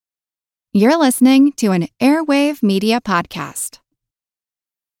You're listening to an Airwave Media Podcast.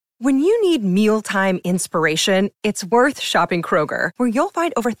 When you need mealtime inspiration, it's worth shopping Kroger, where you'll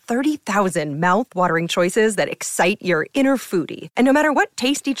find over 30,000 mouth-watering choices that excite your inner foodie. And no matter what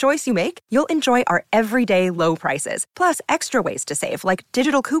tasty choice you make, you'll enjoy our everyday low prices, plus extra ways to save, like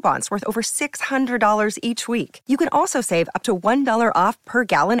digital coupons worth over $600 each week. You can also save up to $1 off per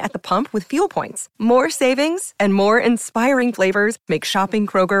gallon at the pump with fuel points. More savings and more inspiring flavors make shopping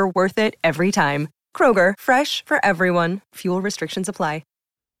Kroger worth it every time. Kroger, fresh for everyone. Fuel restrictions apply.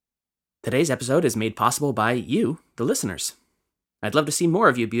 Today's episode is made possible by you, the listeners. I'd love to see more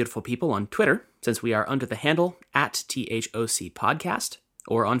of you beautiful people on Twitter, since we are under the handle @THOCpodcast,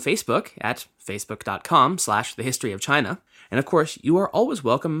 or on Facebook at facebook.com/thehistoryofchina. And of course, you are always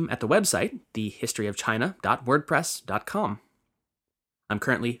welcome at the website, thehistoryofchina.wordpress.com. I'm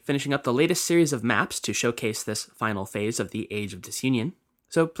currently finishing up the latest series of maps to showcase this final phase of the Age of Disunion,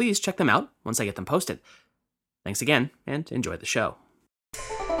 so please check them out once I get them posted. Thanks again, and enjoy the show.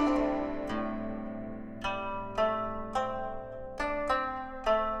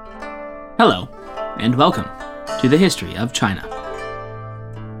 Hello, and welcome to the History of China.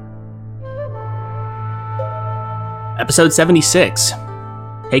 Episode 76,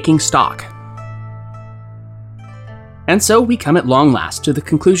 Taking Stock. And so we come at long last to the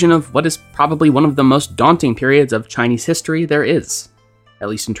conclusion of what is probably one of the most daunting periods of Chinese history there is, at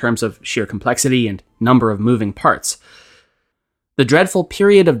least in terms of sheer complexity and number of moving parts. The dreadful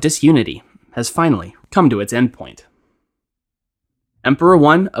period of disunity has finally come to its endpoint. Emperor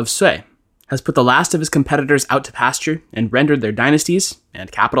Wen of Sui has put the last of his competitors out to pasture and rendered their dynasties,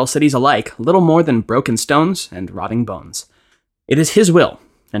 and capital cities alike, little more than broken stones and rotting bones. It is his will,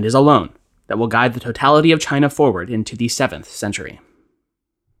 and his alone, that will guide the totality of China forward into the 7th century.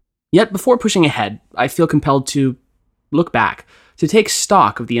 Yet before pushing ahead, I feel compelled to look back, to take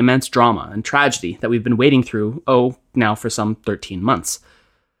stock of the immense drama and tragedy that we've been wading through, now for some 13 months.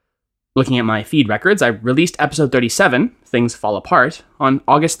 Looking at my feed records, I released episode 37, Things Fall Apart, on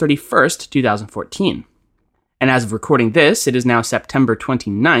August 31st, 2014. And as of recording this, it is now September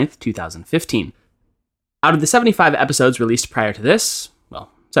 29th, 2015. Out of the 75 episodes released prior to this,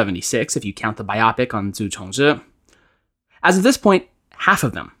 76 if you count the biopic on Zhu Chongzhi, as of this point, half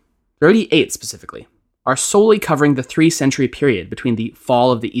of them, 38 specifically, are solely covering the 3-century period between the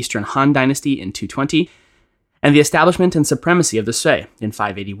fall of the Eastern Han Dynasty in 220 and the establishment and supremacy of the Sui in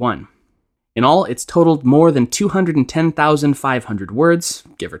 581. In all, it's totaled more than 210,500 words,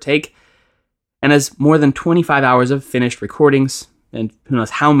 give or take, and has more than 25 hours of finished recordings, and who knows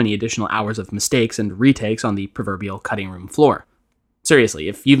how many additional hours of mistakes and retakes on the proverbial cutting room floor. Seriously,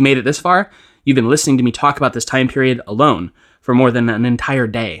 if you've made it this far, you've been listening to me talk about this time period alone for more than an entire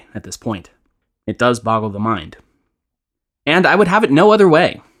day at this point. It does boggle the mind. And I would have it no other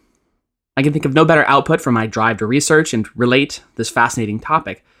way. I can think of no better output for my drive to research and relate this fascinating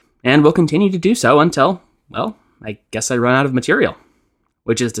topic, and will continue to do so until, I guess I run out of material.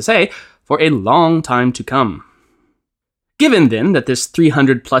 Which is to say, for a long time to come. Given, then, that this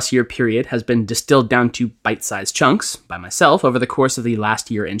 300-plus year period has been distilled down to bite-sized chunks by myself over the course of the last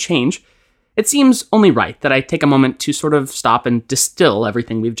year and change, it seems only right that I take a moment to sort of stop and distill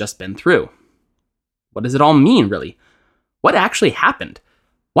everything we've just been through. What does it all mean, really? What actually happened?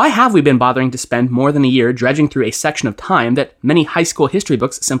 Why have we been bothering to spend more than a year dredging through a section of time that many high school history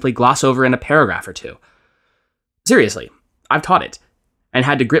books simply gloss over in a paragraph or two? Seriously, I've taught it, and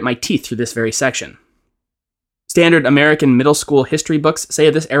had to grit my teeth through this very section. Standard American middle school history books say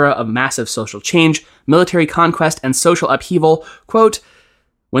of this era of massive social change, military conquest, and social upheaval, quote,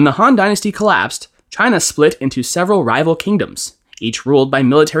 "When the Han Dynasty collapsed, China split into several rival kingdoms, each ruled by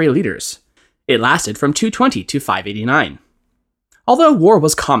military leaders. It lasted from 220 to 589. Although war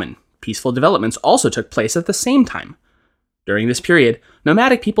was common, peaceful developments also took place at the same time. During this period,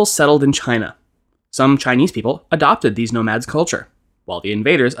 nomadic people settled in China. Some Chinese people adopted these nomads' culture, while the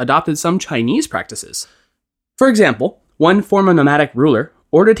invaders adopted some Chinese practices. For example, one former nomadic ruler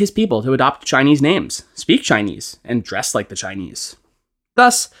ordered his people to adopt Chinese names, speak Chinese, and dress like the Chinese.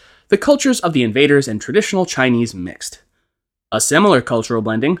 Thus, the cultures of the invaders and traditional Chinese mixed. A similar cultural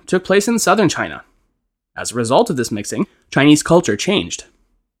blending took place in southern China. As a result of this mixing, Chinese culture changed.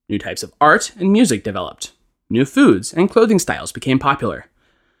 New types of art and music developed. New foods and clothing styles became popular.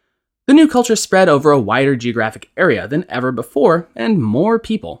 The new culture spread over a wider geographic area than ever before, and more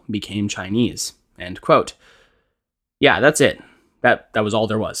people became Chinese." End quote. Yeah, that's it. That was all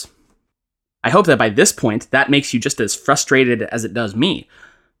there was. I hope that by this point, that makes you just as frustrated as it does me,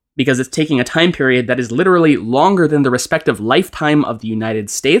 because it's taking a time period that is literally longer than the respective lifetime of the United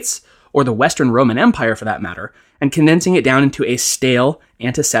States, or the Western Roman Empire for that matter, and condensing it down into a stale,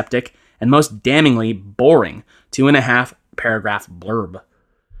 antiseptic, and most damningly boring 2.5 paragraph blurb.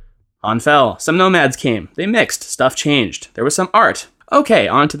 Han fell, some nomads came, they mixed, stuff changed, there was some art. Okay,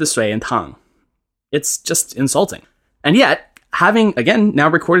 on to the Sui and Tang. It's just insulting. And yet, having, again, now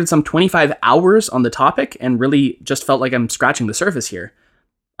recorded some 25 hours on the topic and really just felt like I'm scratching the surface here,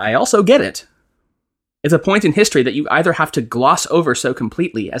 I also get it. It's a point in history that you either have to gloss over so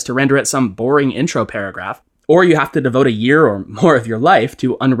completely as to render it some boring intro paragraph, or you have to devote a year or more of your life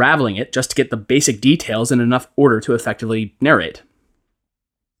to unraveling it just to get the basic details in enough order to effectively narrate.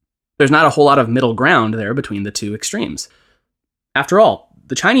 There's not a whole lot of middle ground there between the two extremes. After all,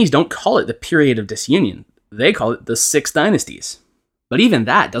 the Chinese don't call it the period of disunion. They call it the Six Dynasties. But even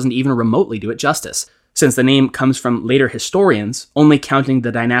that doesn't even remotely do it justice, since the name comes from later historians only counting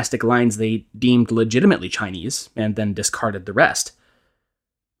the dynastic lines they deemed legitimately Chinese, and then discarded the rest.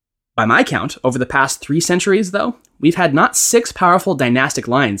 By my count, over the past 3 centuries, though, we've had not 6 powerful dynastic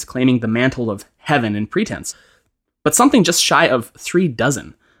lines claiming the mantle of heaven and pretense, but something just shy of 3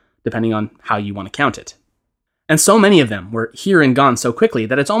 dozen, depending on how you want to count it. And so many of them were here and gone so quickly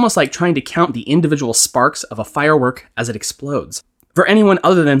that it's almost like trying to count the individual sparks of a firework as it explodes. For anyone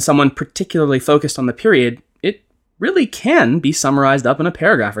other than someone particularly focused on the period, it really can be summarized up in a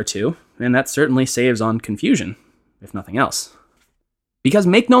paragraph or two, and that certainly saves on confusion, if nothing else. Because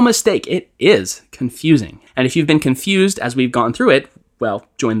make no mistake, it is confusing. And if you've been confused as we've gone through it, well,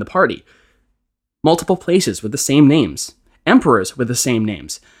 join the party. Multiple places with the same names. Emperors with the same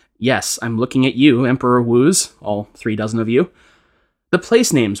names. Yes, I'm looking at you, Emperor Wu's, all 3 dozen of you. The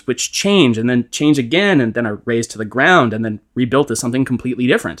place names, which change and then change again and then are razed to the ground and then rebuilt as something completely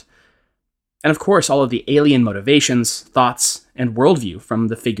different. And of course, all of the alien motivations, thoughts, and worldview from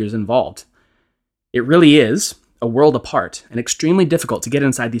the figures involved. It really is a world apart and extremely difficult to get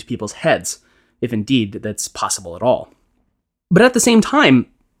inside these people's heads, if indeed that's possible at all. But at the same time,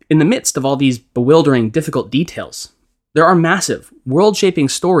 in the midst of all these bewildering, difficult details, there are massive, world-shaping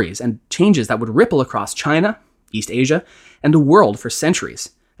stories and changes that would ripple across China, East Asia, and the world for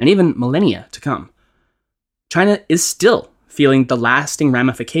centuries, and even millennia to come. China is still feeling the lasting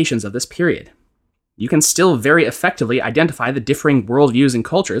ramifications of this period. You can still very effectively identify the differing worldviews and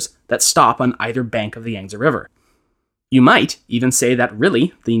cultures that stop on either bank of the Yangtze River. You might even say that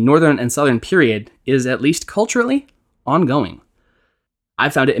really, the northern and southern period is, at least culturally, ongoing. I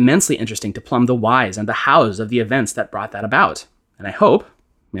found it immensely interesting to plumb the whys and the hows of the events that brought that about, and I hope,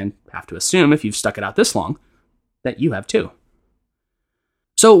 and have to assume if you've stuck it out this long, that you have too.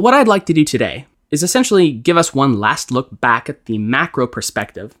 So what I'd like to do today is essentially give us one last look back at the macro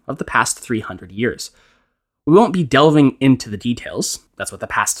perspective of the past 300 years. We won't be delving into the details, that's what the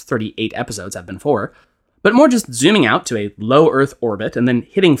past 38 episodes have been for, but more just zooming out to a low Earth orbit and then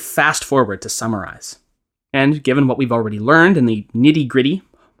hitting fast forward to summarize. And given what we've already learned in the nitty-gritty,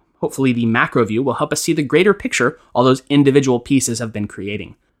 hopefully the macro view will help us see the greater picture all those individual pieces have been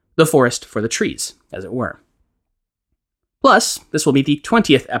creating. The forest for the trees, as it were. Plus, this will be the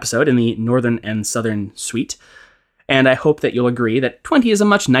 20th episode in the Northern and Southern suite, and I hope that you'll agree that 20 is a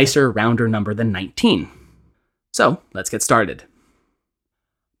much nicer, rounder number than 19. So, let's get started.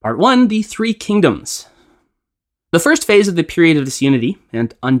 Part 1, the Three Kingdoms. The first phase of the period of disunity,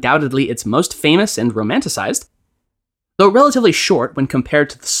 and undoubtedly its most famous and romanticized, though relatively short when compared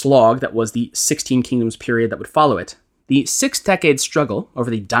to the slog that was the 16 Kingdoms period that would follow it, the 6-decade struggle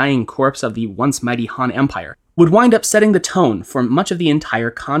over the dying corpse of the once mighty Han Empire would wind up setting the tone for much of the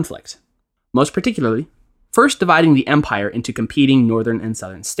entire conflict. Most particularly, first dividing the empire into competing northern and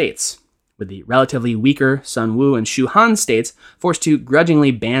southern states, with the relatively weaker Sun Wu and Shu Han states forced to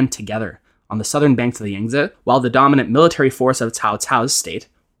grudgingly band together on the southern banks of the Yangtze, while the dominant military force of Cao Cao's state,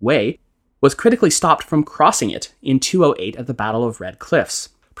 Wei, was critically stopped from crossing it in 208 at the Battle of Red Cliffs,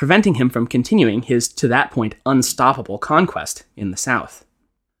 preventing him from continuing his, to that point, unstoppable conquest in the south.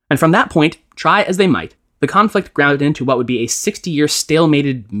 And from that point, try as they might, the conflict grounded into what would be a 60-year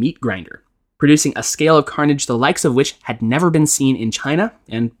stalemated meat grinder, producing a scale of carnage the likes of which had never been seen in China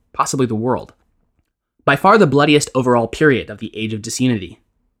and possibly the world. By far the bloodiest overall period of the Age of Disunity,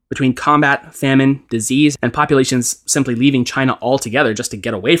 between combat, famine, disease, and populations simply leaving China altogether just to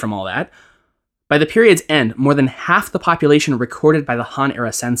get away from all that. By the period's end, more than half the population recorded by the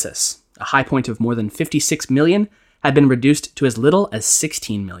Han-era census, a high point of more than 56 million, had been reduced to as little as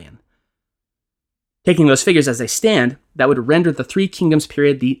 16 million. Taking those figures as they stand, that would render the Three Kingdoms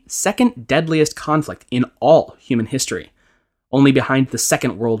period the second deadliest conflict in all human history, only behind the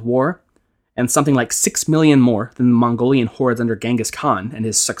Second World War, and something like 6 million more than the Mongolian hordes under Genghis Khan and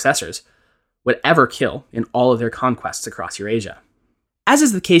his successors would ever kill in all of their conquests across Eurasia. As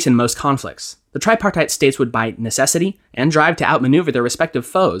is the case in most conflicts, the tripartite states would by necessity and drive to outmaneuver their respective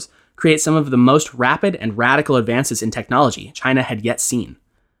foes create some of the most rapid and radical advances in technology China had yet seen,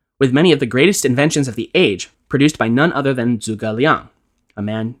 with many of the greatest inventions of the age produced by none other than Zhuge Liang, a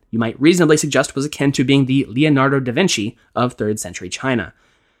man you might reasonably suggest was akin to being the Leonardo da Vinci of 3rd century China.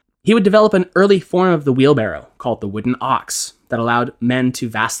 He would develop an early form of the wheelbarrow, called the wooden ox, that allowed men to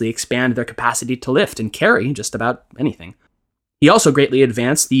vastly expand their capacity to lift and carry just about anything. He also greatly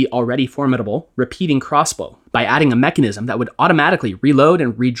advanced the already formidable repeating crossbow by adding a mechanism that would automatically reload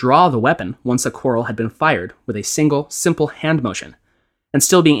and redraw the weapon once a quarrel had been fired with a single, simple hand motion, and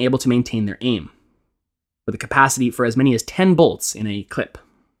still being able to maintain their aim, with a capacity for as many as 10 bolts in a clip.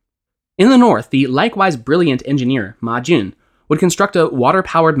 In the north, the likewise brilliant engineer Ma Jun would construct a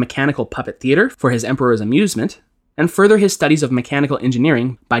water-powered mechanical puppet theater for his emperor's amusement, and further his studies of mechanical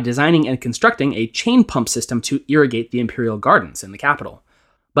engineering by designing and constructing a chain pump system to irrigate the imperial gardens in the capital.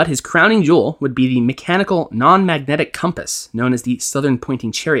 But his crowning jewel would be the mechanical non-magnetic compass known as the Southern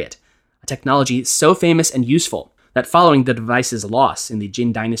Pointing Chariot, a technology so famous and useful that following the device's loss in the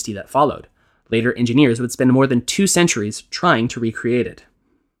Jin dynasty that followed, later engineers would spend more than 2 centuries trying to recreate it.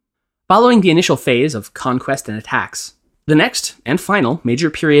 Following the initial phase of conquest and attacks, the next and final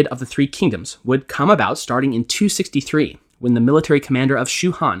major period of the Three Kingdoms would come about starting in 263, when the military commander of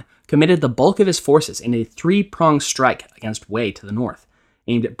Shu Han committed the bulk of his forces in a 3-pronged strike against Wei to the north,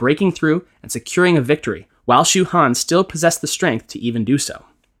 aimed at breaking through and securing a victory, while Shu Han still possessed the strength to even do so.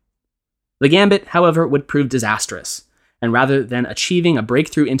 The gambit, however, would prove disastrous, and rather than achieving a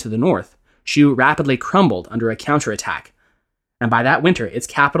breakthrough into the north, Shu rapidly crumbled under a counterattack, and by that winter its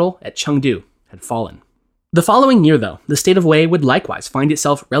capital at Chengdu had fallen. The following year, though, the state of Wei would likewise find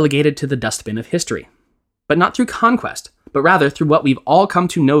itself relegated to the dustbin of history. But not through conquest, but rather through what we've all come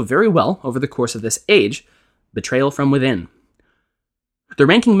to know very well over the course of this age, betrayal from within. The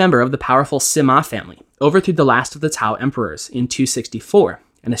ranking member of the powerful Sima family overthrew the last of the Cao emperors in 264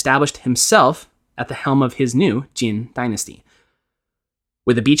 and established himself at the helm of his new Jin dynasty.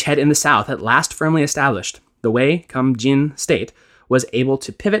 With the beachhead in the south at last firmly established, the Wei-Jin state was able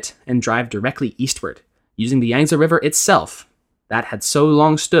to pivot and drive directly eastward, using the Yangtze River itself, that had so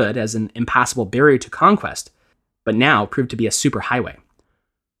long stood as an impassable barrier to conquest, but now proved to be a superhighway.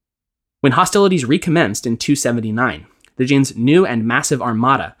 When hostilities recommenced in 279, the Jin's new and massive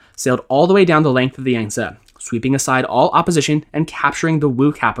armada sailed all the way down the length of the Yangtze, sweeping aside all opposition and capturing the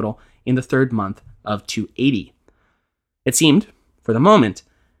Wu capital in the 3rd month of 280. It seemed, for the moment,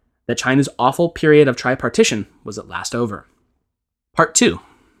 that China's awful period of tripartition was at last over. Part 2.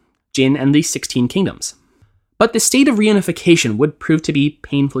 Jin and the 16 Kingdoms. But the state of reunification would prove to be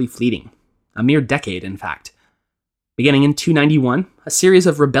painfully fleeting, a mere decade, in fact. Beginning in 291, a series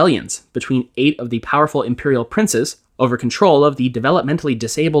of rebellions between 8 of the powerful imperial princes over control of the developmentally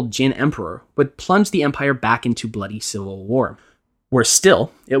disabled Jin emperor would plunge the empire back into bloody civil war. Worse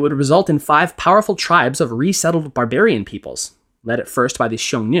still, it would result in 5 powerful tribes of resettled barbarian peoples, led at first by the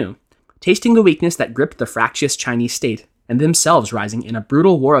Xiongnu, tasting the weakness that gripped the fractious Chinese state and themselves rising in a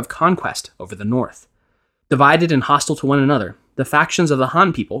brutal war of conquest over the north. Divided and hostile to one another, the factions of the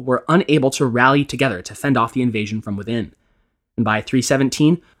Han people were unable to rally together to fend off the invasion from within. And by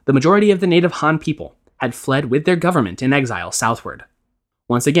 317, the majority of the native Han people had fled with their government in exile southward,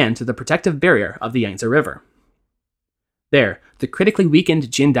 once again to the protective barrier of the Yangtze River. There, the critically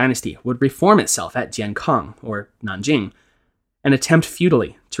weakened Jin dynasty would reform itself at Jiankang, or Nanjing, and attempt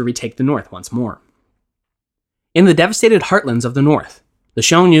futilely to retake the north once more. In the devastated heartlands of the north, the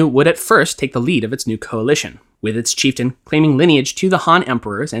Xiongnu would at first take the lead of its new coalition, with its chieftain claiming lineage to the Han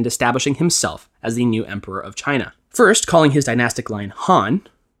emperors and establishing himself as the new emperor of China. First calling his dynastic line Han,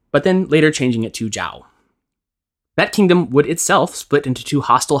 but then later changing it to Zhao. That kingdom would itself split into 2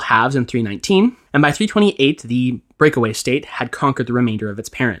 hostile halves in 319, and by 328 the breakaway state had conquered the remainder of its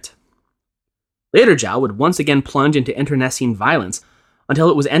parent. Later Zhao would once again plunge into internecine violence until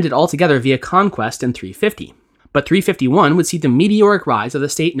it was ended altogether via conquest in 350. But 351 would see the meteoric rise of the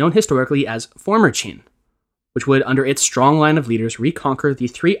state known historically as Former Qin, which would, under its strong line of leaders, reconquer the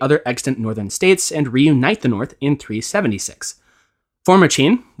 3 other extant northern states and reunite the north in 376. Former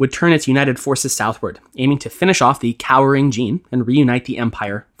Qin would turn its united forces southward, aiming to finish off the cowering Jin and reunite the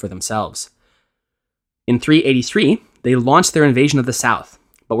empire for themselves. In 383, they launched their invasion of the south,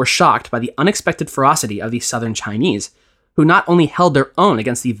 but were shocked by the unexpected ferocity of the southern Chinese, who not only held their own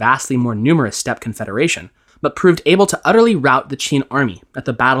against the vastly more numerous steppe confederation, but proved able to utterly rout the Qin army at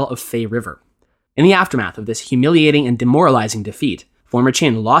the Battle of Fei River. In the aftermath of this humiliating and demoralizing defeat, Former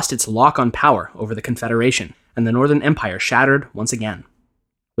Qin lost its lock on power over the Confederation, and the Northern Empire shattered once again.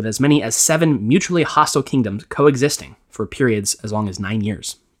 with as many as 7 mutually hostile kingdoms coexisting for periods as long as 9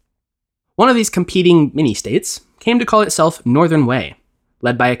 years. One of these competing mini-states came to call itself Northern Wei,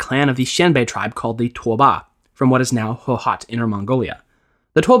 led by a clan of the Xianbei tribe called the Tuoba, from what is now Hohhot, Inner Mongolia.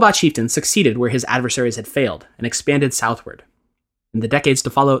 The Tuoba chieftain succeeded where his adversaries had failed and expanded southward. In the decades to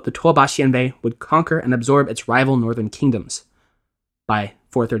follow, the Tuoba Xianbei would conquer and absorb its rival northern kingdoms. By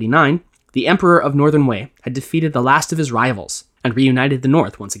 439, the emperor of Northern Wei had defeated the last of his rivals and reunited the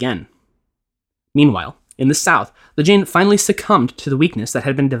north once again. Meanwhile, in the south, the Jin finally succumbed to the weakness that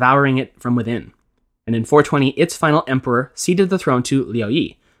had been devouring it from within, and in 420 its final emperor ceded the throne to Liu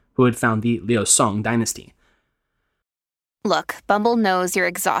Yi, who had found the Liu Song dynasty. Look, Bumble knows you're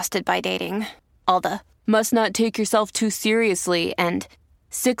exhausted by dating. All the, must not take yourself too seriously, and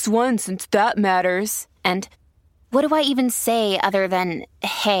 6'1" since that matters, and what do I even say other than,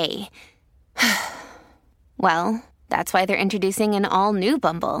 hey? Well, that's why they're introducing an all-new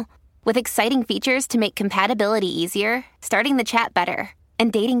Bumble, with exciting features to make compatibility easier, starting the chat better,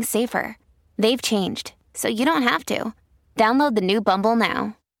 and dating safer. They've changed, so you don't have to. Download the new Bumble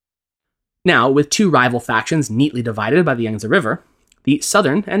now. Now, with 2 rival factions neatly divided by the Yangtze River, the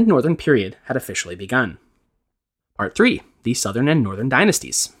Southern and Northern period had officially begun. Part 3, the Southern and Northern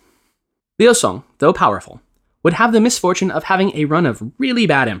dynasties. Liu Song, though powerful, would have the misfortune of having a run of really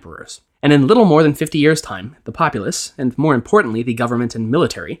bad emperors, and in little more than 50 years' time, the populace, and more importantly the government and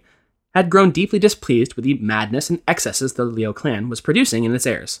military, had grown deeply displeased with the madness and excesses the Liu clan was producing in its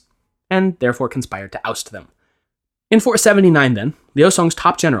heirs, and therefore conspired to oust them. In 479 then, Liu Song's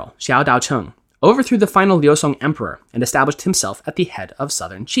top general, Xiao Daocheng, overthrew the final Liu Song emperor and established himself at the head of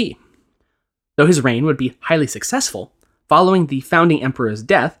southern Qi. Though his reign would be highly successful, following the founding emperor's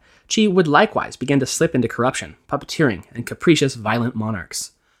death, Qi would likewise begin to slip into corruption, puppeteering, and capricious violent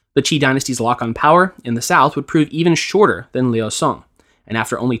monarchs. The Qi dynasty's lock on power in the south would prove even shorter than Liu Song, and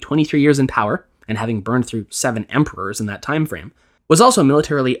after only 23 years in power, and having burned through 7 emperors in that time frame, was also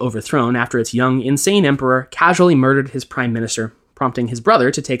militarily overthrown after its young, insane emperor casually murdered his prime minister, prompting his brother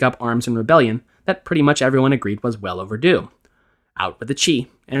to take up arms in rebellion that pretty much everyone agreed was well overdue. Out with the Qi,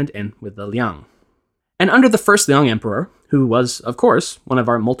 and in with the Liang. And under the first Liang emperor, who was, of course, one of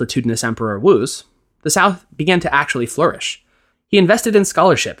our multitudinous Emperor Wu's, the south began to actually flourish. He invested in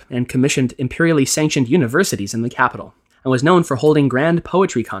scholarship and commissioned imperially sanctioned universities in the capital, and was known for holding grand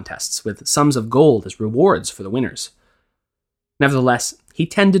poetry contests with sums of gold as rewards for the winners. Nevertheless, he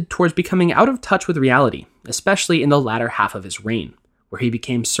tended towards becoming out of touch with reality, especially in the latter half of his reign, where he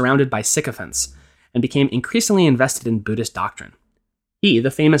became surrounded by sycophants and became increasingly invested in Buddhist doctrine. He,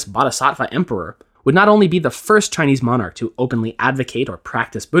 the famous Bodhisattva emperor, would not only be the first Chinese monarch to openly advocate or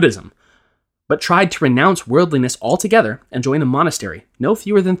practice Buddhism, but tried to renounce worldliness altogether and join a monastery no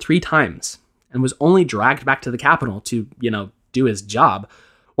fewer than 3 times, and was only dragged back to the capital to, do his job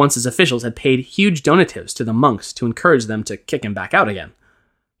once his officials had paid huge donatives to the monks to encourage them to kick him back out again.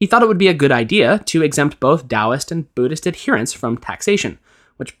 He thought it would be a good idea to exempt both Taoist and Buddhist adherents from taxation,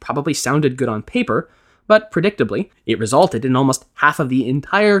 which probably sounded good on paper, but predictably, it resulted in almost half of the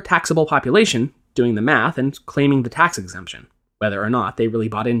entire taxable population doing the math and claiming the tax exemption, whether or not they really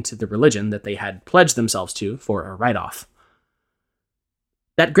bought into the religion that they had pledged themselves to for a write-off.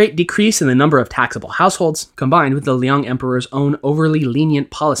 That great decrease in the number of taxable households, combined with the Liang emperor's own overly lenient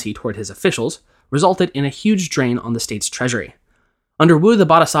policy toward his officials, resulted in a huge drain on the state's treasury. Under Wu the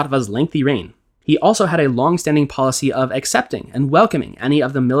Bodhisattva's lengthy reign, he also had a long-standing policy of accepting and welcoming any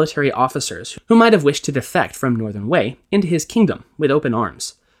of the military officers who might have wished to defect from Northern Wei into his kingdom with open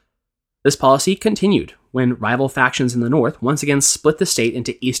arms. This policy continued when rival factions in the north once again split the state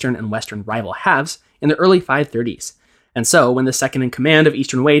into eastern and western rival halves in the early 530s. And so, when the second in command of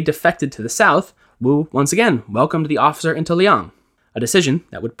Eastern Wei defected to the south, Wu once again welcomed the officer into Liang, a decision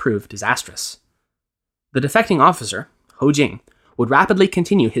that would prove disastrous. The defecting officer, Hou Jing, would rapidly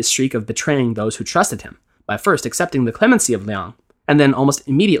continue his streak of betraying those who trusted him, by first accepting the clemency of Liang, and then almost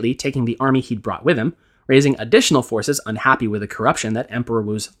immediately taking the army he'd brought with him, raising additional forces unhappy with the corruption that Emperor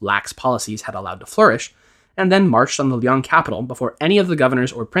Wu's lax policies had allowed to flourish, and then marched on the Liang capital before any of the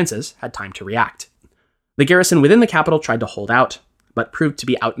governors or princes had time to react. The garrison within the capital tried to hold out, but proved to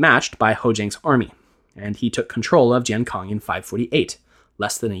be outmatched by Hou Jing's army, and he took control of Jiankang in 548,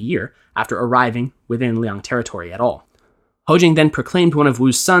 less than a year after arriving within Liang territory at all. Hou Jing then proclaimed one of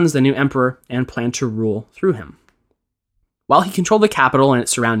Wu's sons the new emperor and planned to rule through him. While he controlled the capital and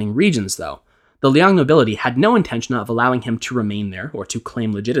its surrounding regions, though, the Liang nobility had no intention of allowing him to remain there or to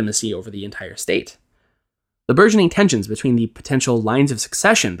claim legitimacy over the entire state. The burgeoning tensions between the potential lines of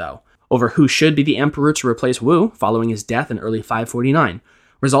succession, though, over who should be the emperor to replace Wu following his death in early 549,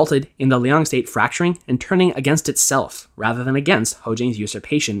 resulted in the Liang state fracturing and turning against itself rather than against Hou Jing's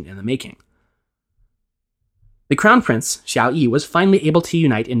usurpation in the making. The crown prince, Xiao Yi, was finally able to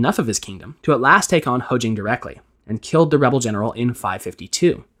unite enough of his kingdom to at last take on Hou Jing directly, and killed the rebel general in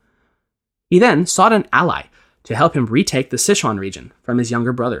 552. He then sought an ally to help him retake the Sichuan region from his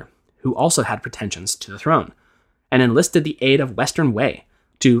younger brother, who also had pretensions to the throne, and enlisted the aid of Western Wei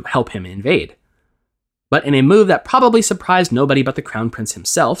to help him invade. But in a move that probably surprised nobody but the crown prince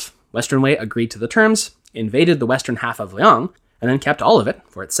himself, Western Wei agreed to the terms, invaded the western half of Liang, and then kept all of it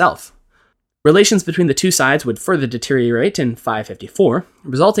for itself. Relations between the two sides would further deteriorate in 554,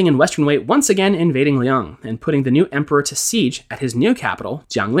 resulting in Western Wei once again invading Liang and putting the new emperor to siege at his new capital,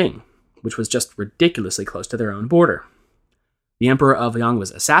 Jiangling, which was just ridiculously close to their own border. The emperor of Liang was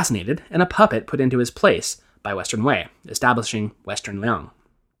assassinated and a puppet put into his place by Western Wei, establishing Western Liang.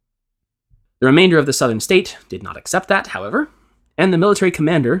 The remainder of the southern state did not accept that, however, and the military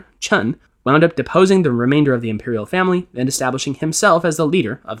commander, Chen, wound up deposing the remainder of the imperial family and establishing himself as the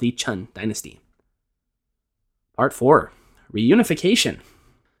leader of the Chen dynasty. Part 4. Reunification.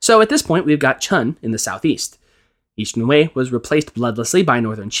 So at this point, we've got Chen in the southeast. Eastern Wei was replaced bloodlessly by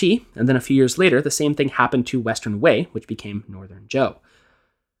Northern Qi, and then a few years later, the same thing happened to Western Wei, which became Northern Zhou.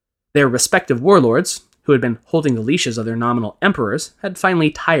 Their respective warlords, who had been holding the leashes of their nominal emperors, had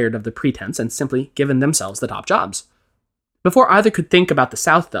finally tired of the pretense and simply given themselves the top jobs. Before either could think about the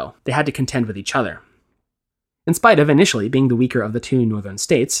south, though, they had to contend with each other. In spite of initially being the weaker of the two northern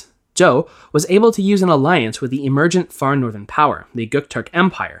states, Zhou was able to use an alliance with the emergent far northern power, the Gokturk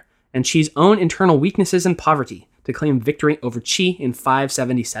Empire, and Qi's own internal weaknesses and poverty to claim victory over Qi in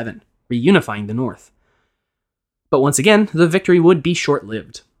 577, reunifying the north. But once again, the victory would be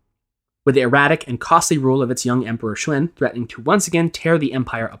short-lived, with the erratic and costly rule of its young Emperor Xun threatening to once again tear the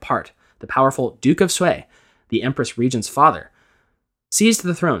empire apart. The powerful Duke of Sui, the Empress Regent's father, seized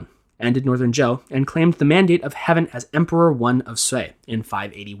the throne, ended Northern Zhou, and claimed the mandate of heaven as Emperor I of Sui in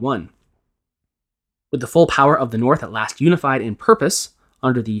 581. With the full power of the north at last unified in purpose,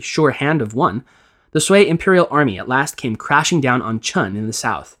 under the sure hand of one, the Sui imperial army at last came crashing down on Chen in the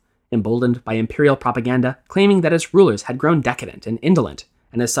south, emboldened by imperial propaganda claiming that its rulers had grown decadent and indolent,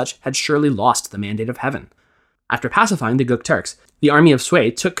 and as such had surely lost the mandate of heaven. After pacifying the Gokturks, the army of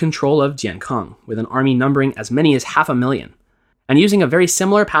Sui took control of Jiankong, with an army numbering as many as 500,000, and using a very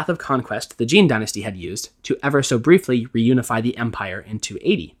similar path of conquest the Jin dynasty had used to ever so briefly reunify the empire in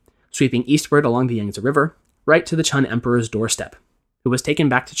 280, sweeping eastward along the Yangtze River, right to the Chen emperor's doorstep, who was taken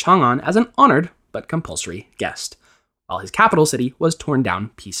back to Chang'an as an honored but compulsory guest, while his capital city was torn down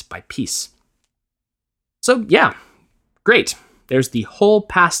piece by piece. So yeah, great. There's the whole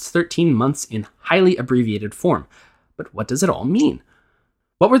past 13 months in highly abbreviated form. But what does it all mean?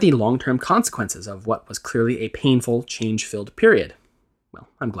 What were the long-term consequences of what was clearly a painful, change-filled period? Well,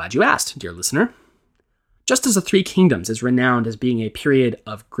 I'm glad you asked, dear listener. Just as the Three Kingdoms is renowned as being a period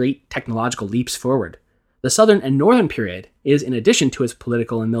of great technological leaps forward, the Southern and Northern period is, in addition to its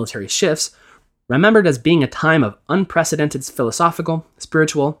political and military shifts, remembered as being a time of unprecedented philosophical,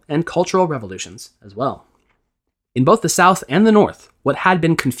 spiritual, and cultural revolutions as well. In both the South and the North, what had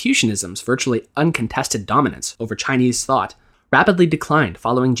been Confucianism's virtually uncontested dominance over Chinese thought rapidly declined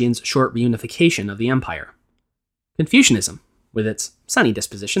following Jin's short reunification of the empire. Confucianism, with its sunny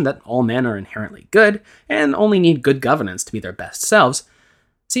disposition that all men are inherently good and only need good governance to be their best selves,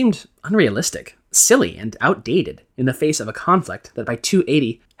 seemed unrealistic, silly, and outdated in the face of a conflict that by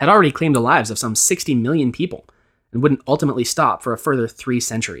 280 had already claimed the lives of some 60 million people and wouldn't ultimately stop for a further 3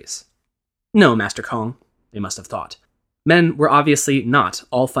 centuries. No, Master Kong, they must have thought. Men were obviously not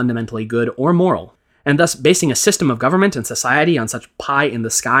all fundamentally good or moral, and thus basing a system of government and society on such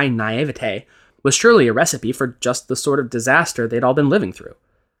pie-in-the-sky naivete was surely a recipe for just the sort of disaster they'd all been living through.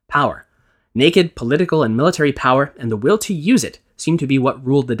 Power. Naked political and military power, and the will to use it seemed to be what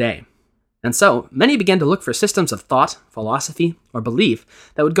ruled the day. And so, many began to look for systems of thought, philosophy, or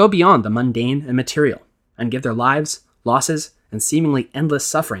belief that would go beyond the mundane and material, and give their lives, losses, and seemingly endless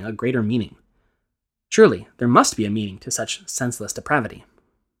suffering a greater meaning. Surely, there must be a meaning to such senseless depravity.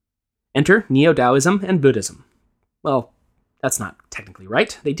 Enter Neo-Daoism and Buddhism. Well, that's not technically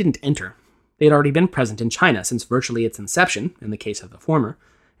right. They didn't enter. They had already been present in China since virtually its inception, in the case of the former,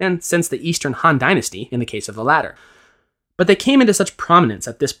 and since the Eastern Han Dynasty, in the case of the latter. But they came into such prominence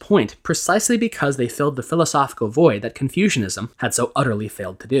at this point precisely because they filled the philosophical void that Confucianism had so utterly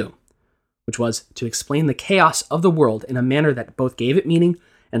failed to do, which was to explain the chaos of the world in a manner that both gave it meaning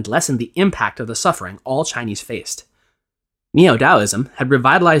and lessened the impact of the suffering all Chinese faced. Neo-Daoism had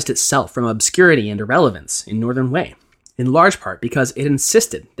revitalized itself from obscurity and irrelevance in Northern Wei, in large part because it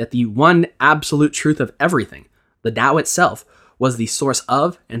insisted that the one absolute truth of everything, the Tao itself, was the source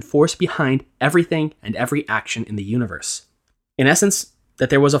of and force behind everything and every action in the universe. In essence,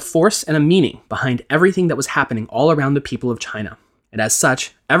 that there was a force and a meaning behind everything that was happening all around the people of China, and as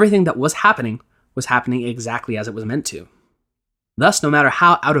such, everything that was happening exactly as it was meant to. Thus, no matter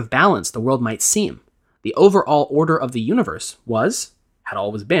how out of balance the world might seem, the overall order of the universe was, had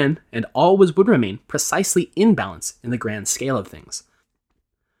always been, and always would remain precisely in balance in the grand scale of things.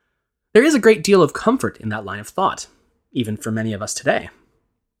 There is a great deal of comfort in that line of thought, even for many of us today.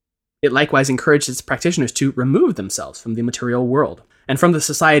 It likewise encouraged its practitioners to remove themselves from the material world, and from the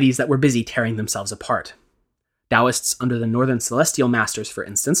societies that were busy tearing themselves apart. Taoists under the Northern Celestial Masters, for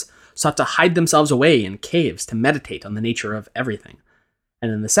instance, sought to hide themselves away in caves to meditate on the nature of everything.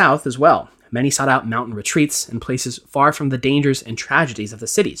 And in the South as well, many sought out mountain retreats and places far from the dangers and tragedies of the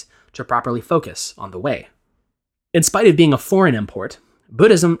cities to properly focus on the way. In spite of being a foreign import,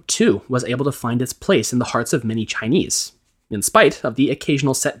 Buddhism, too, was able to find its place in the hearts of many Chinese, in spite of the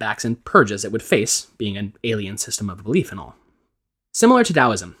occasional setbacks and purges it would face, being an alien system of belief and all. Similar to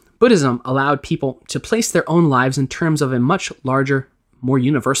Taoism, Buddhism allowed people to place their own lives in terms of a much larger, more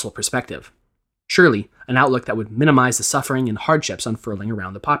universal perspective. Surely, an outlook that would minimize the suffering and hardships unfurling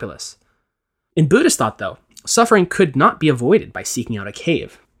around the populace. In Buddhist thought, though, suffering could not be avoided by seeking out a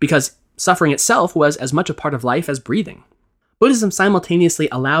cave, because suffering itself was as much a part of life as breathing. Buddhism simultaneously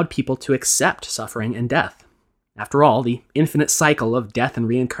allowed people to accept suffering and death. After all, the infinite cycle of death and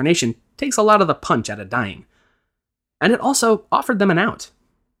reincarnation takes a lot of the punch out of dying. And it also offered them an out.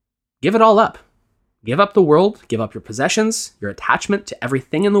 Give it all up. Give up the world, give up your possessions, your attachment to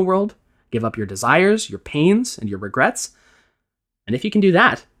everything in the world, give up your desires, your pains, and your regrets. And if you can do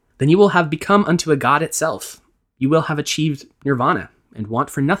that, then you will have become unto a god itself. You will have achieved nirvana and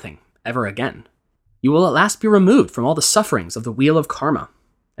want for nothing ever again. You will at last be removed from all the sufferings of the wheel of karma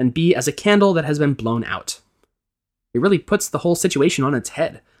and be as a candle that has been blown out. It really puts the whole situation on its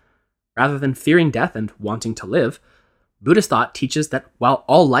head. Rather than fearing death and wanting to live, Buddhist thought teaches that while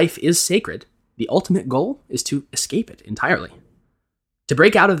all life is sacred, the ultimate goal is to escape it entirely. To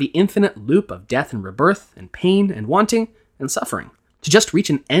break out of the infinite loop of death and rebirth and pain and wanting and suffering. To just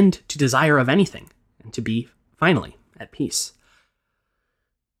reach an end to desire of anything and to be, finally, at peace.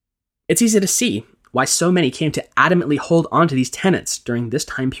 It's easy to see why so many came to adamantly hold on to these tenets during this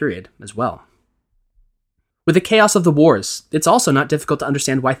time period as well. With the chaos of the wars, it's also not difficult to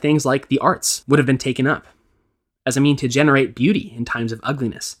understand why things like the arts would have been taken up, as a mean to generate beauty in times of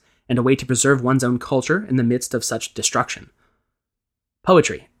ugliness, and a way to preserve one's own culture in the midst of such destruction.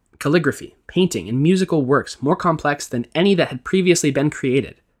 Poetry, calligraphy, painting, and musical works more complex than any that had previously been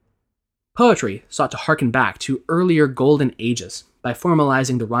created. Poetry sought to harken back to earlier golden ages by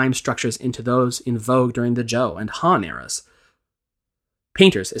formalizing the rhyme structures into those in vogue during the Zhou and Han eras.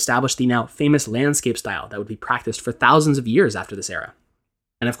 Painters established the now famous landscape style that would be practiced for thousands of years after this era.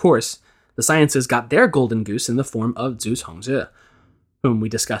 And of course, the sciences got their golden goose in the form of Zhu Congzhi, whom we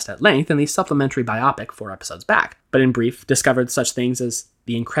discussed at length in the supplementary biopic 4 episodes back, but in brief discovered such things as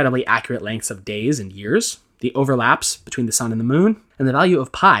the incredibly accurate lengths of days and years, the overlaps between the sun and the moon, and the value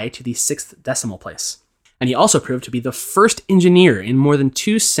of pi to the 6th decimal place. And he also proved to be the first engineer in more than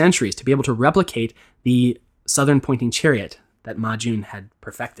 2 centuries to be able to replicate the southern pointing chariot that Ma Jun had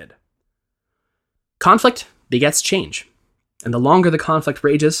perfected. Conflict begets change, and the longer the conflict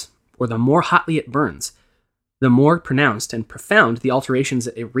rages, or the more hotly it burns, the more pronounced and profound the alterations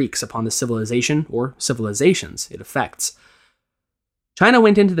it wreaks upon the civilization or civilizations it affects. China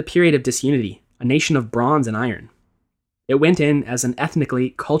went into the period of disunity, a nation of bronze and iron. It went in as an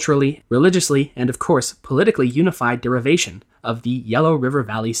ethnically, culturally, religiously, and of course, politically unified derivation of the Yellow River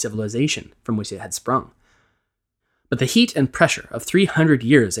Valley civilization from which it had sprung. But the heat and pressure of 300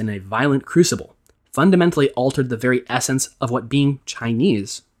 years in a violent crucible fundamentally altered the very essence of what being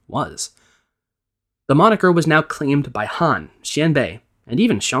Chinese was. The moniker was now claimed by Han, Xianbei, and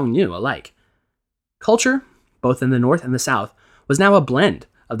even Xiongnu alike. Culture, both in the north and the south, was now a blend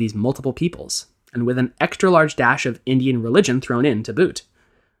of these multiple peoples, and with an extra-large dash of Indian religion thrown in to boot.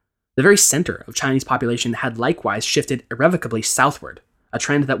 The very center of Chinese population had likewise shifted irrevocably southward, a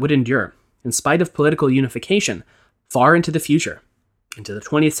trend that would endure, in spite of political unification, far into the future, into the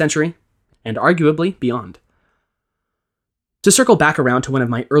 20th century, and arguably beyond. To circle back around to one of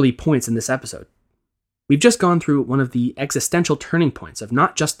my early points in this episode, we've just gone through one of the existential turning points of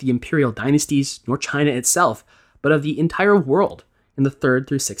not just the imperial dynasties nor China itself, but of the entire world in the 3rd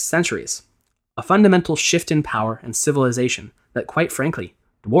through 6th centuries. A fundamental shift in power and civilization that, quite frankly,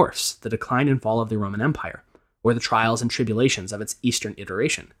 dwarfs the decline and fall of the Roman Empire, or the trials and tribulations of its eastern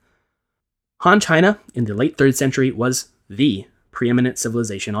iteration. Han China in the late 3rd century was the preeminent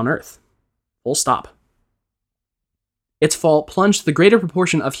civilization on Earth. Full stop. Its fall plunged the greater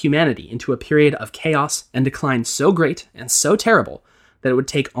proportion of humanity into a period of chaos and decline so great and so terrible that it would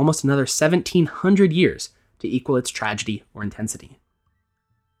take almost another 1,700 years to equal its tragedy or intensity.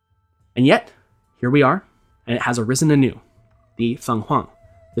 And yet, here we are, and it has arisen anew, the Fenghuang,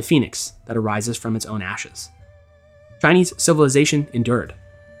 the phoenix that arises from its own ashes. Chinese civilization endured,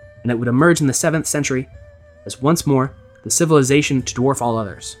 and it would emerge in the 7th century as once more the civilization to dwarf all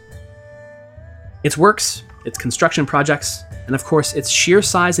others. Its works, its construction projects, and of course its sheer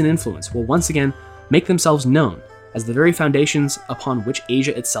size and influence will once again make themselves known as the very foundations upon which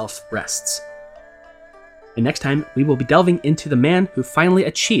Asia itself rests. And next time, we will be delving into the man who finally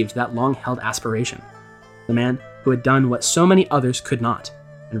achieved that long-held aspiration, the man who had done what so many others could not,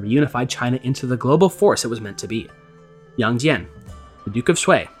 and reunified China into the global force it was meant to be, Yang Jian, the Duke of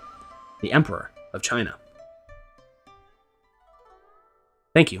Sui, the Emperor of China.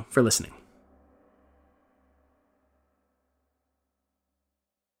 Thank you for listening.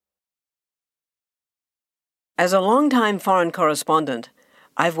 As a long-time foreign correspondent,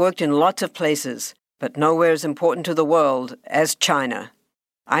 I've worked in lots of places, but nowhere as important to the world as China.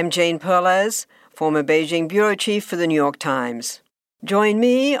 I'm Jane Perlez, former Beijing bureau chief for the New York Times. Join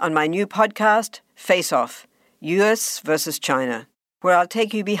me on my new podcast, Face Off, U.S. versus China, where I'll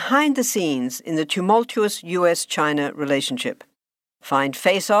take you behind the scenes in the tumultuous U.S.-China relationship. Find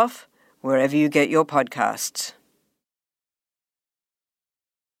Face Off wherever you get your podcasts.